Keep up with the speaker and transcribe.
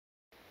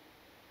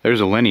There's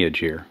a lineage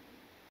here.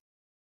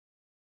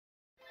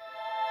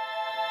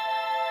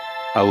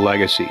 A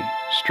legacy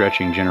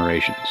stretching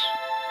generations.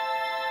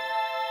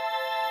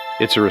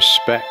 It's a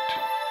respect,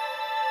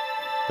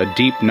 a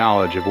deep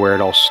knowledge of where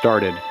it all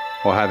started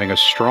while having a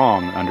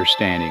strong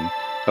understanding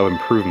of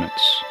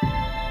improvements.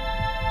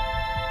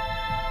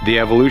 The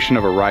evolution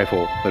of a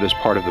rifle that is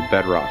part of the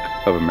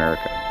bedrock of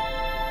America.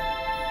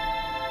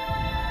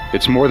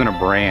 It's more than a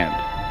brand.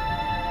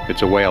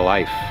 It's a way of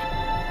life,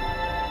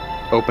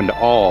 open to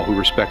all who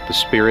respect the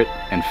spirit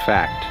and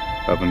fact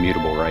of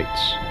immutable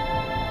rights.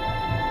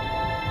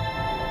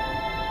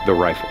 The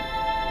rifle.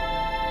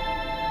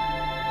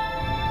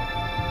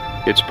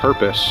 Its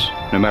purpose,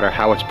 no matter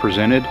how it's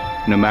presented,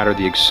 no matter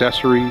the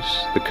accessories,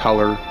 the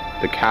color,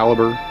 the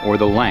caliber, or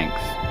the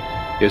length,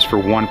 is for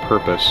one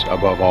purpose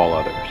above all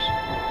others: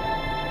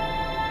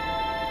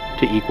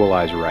 to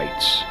equalize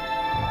rights.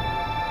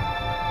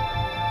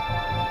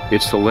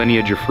 It's the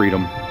lineage of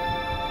freedom,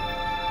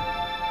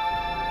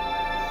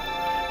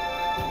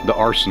 the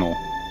arsenal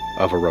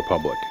of a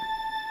republic.